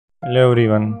Hello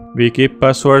everyone. We keep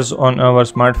passwords on our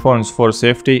smartphones for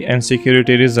safety and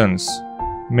security reasons.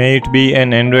 May it be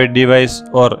an Android device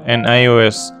or an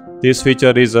iOS, this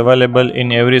feature is available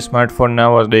in every smartphone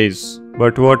nowadays.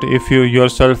 But what if you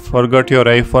yourself forgot your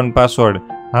iPhone password?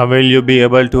 How will you be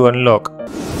able to unlock?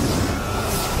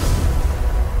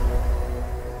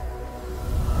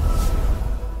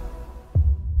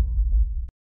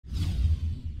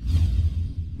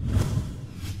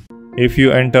 If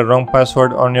you enter wrong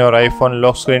password on your iPhone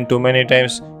lock screen too many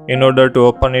times in order to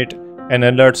open it, an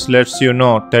alert lets you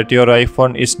know that your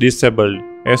iPhone is disabled.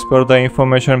 As per the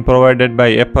information provided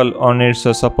by Apple on its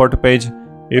support page,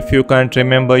 if you can't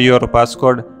remember your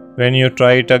passcode when you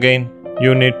try it again,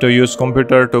 you need to use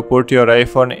computer to put your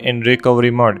iPhone in recovery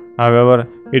mode. However,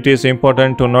 it is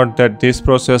important to note that this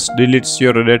process deletes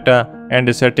your data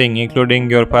and setting including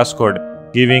your passcode,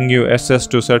 giving you access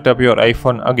to set up your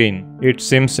iPhone again. It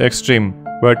seems extreme,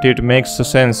 but it makes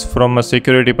sense from a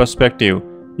security perspective.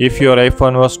 If your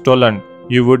iPhone was stolen,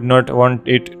 you would not want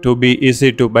it to be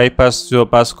easy to bypass your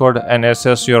passcode and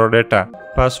access your data.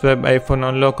 PassFab iPhone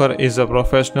Unlocker is a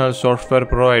professional software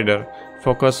provider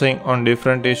focusing on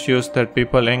different issues that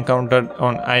people encountered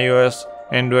on iOS,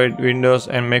 Android, Windows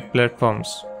and Mac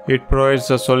platforms. It provides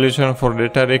a solution for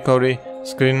data recovery,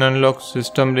 screen unlock,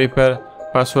 system repair,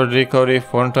 password recovery,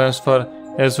 phone transfer,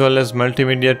 as well as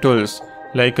multimedia tools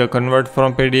like a convert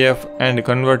from PDF and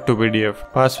convert to PDF.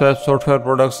 PassFab software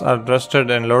products are trusted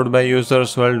and loved by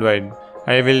users worldwide.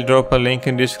 I will drop a link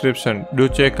in description. Do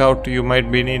check out, you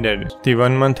might be needed. The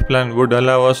 1-month plan would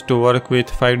allow us to work with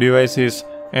 5 devices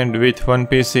and with 1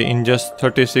 PC in just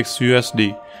 36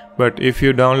 USD. But if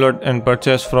you download and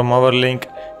purchase from our link,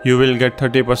 you will get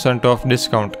 30% off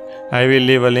discount. I will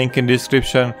leave a link in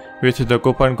description with the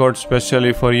coupon code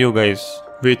specially for you guys.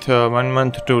 With 1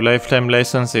 month to lifetime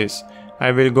licenses,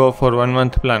 I will go for 1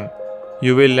 month plan.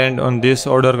 You will land on this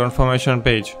order confirmation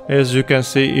page. As you can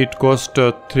see, it costs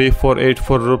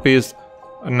 3484 rupees.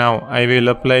 Now I will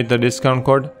apply the discount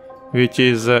code, which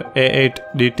is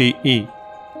A8DTE.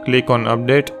 Click on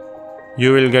update.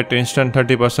 You will get instant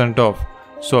 30% off.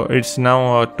 So it's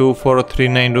now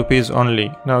 2439 rupees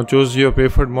only. Now choose your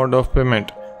preferred mode of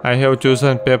payment. I have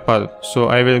chosen PayPal, so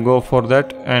I will go for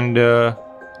that, and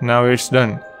now it's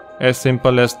done. As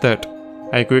simple as that.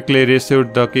 I quickly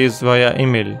received the keys via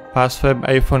email. PassFab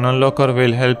iPhone Unlocker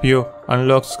will help you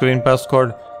unlock screen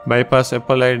passcode, bypass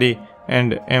Apple ID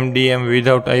and MDM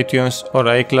without iTunes or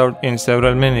iCloud in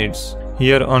several minutes.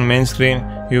 Here on main screen,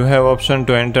 you have option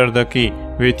to enter the key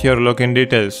with your login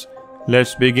details.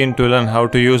 Let's begin to learn how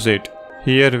to use it.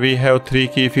 Here we have 3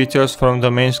 key features from the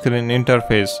main screen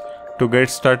interface. To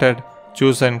get started,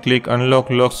 choose and click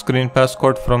Unlock Lock Screen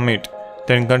Passcode from it.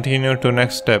 Then continue to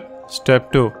next step.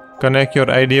 Step 2. Connect your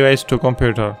iDevice to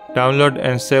computer. Download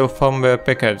and save firmware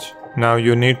package. Now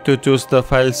you need to choose the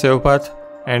file save path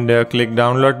and click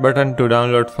download button to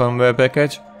download firmware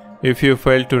package. If you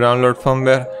fail to download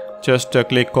firmware, just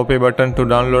click copy button to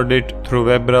download it through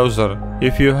web browser.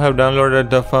 If you have downloaded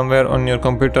the firmware on your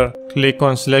computer, click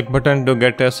on select button to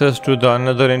get access to the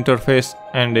another interface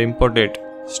and import it.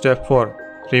 Step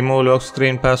 4. Remove lock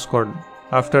screen passcode.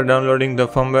 After downloading the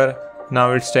firmware,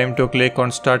 now it's time to click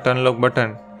on start unlock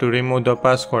button to remove the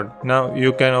passcode. Now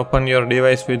you can open your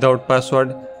device without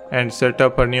password and set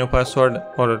up a new password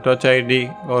or a touch ID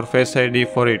or face ID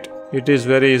for it. It is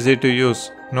very easy to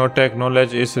use. No tech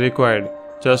knowledge is required.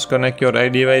 Just connect your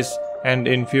iDevice and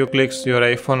in few clicks your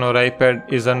iPhone or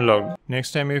iPad is unlocked.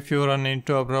 Next time if you run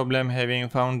into a problem having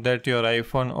found that your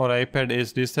iPhone or iPad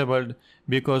is disabled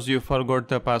because you forgot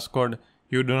the passcode,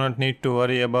 you do not need to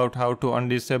worry about how to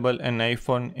undisable an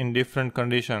iPhone in different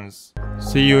conditions.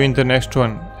 See you in the next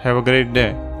one. Have a great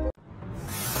day.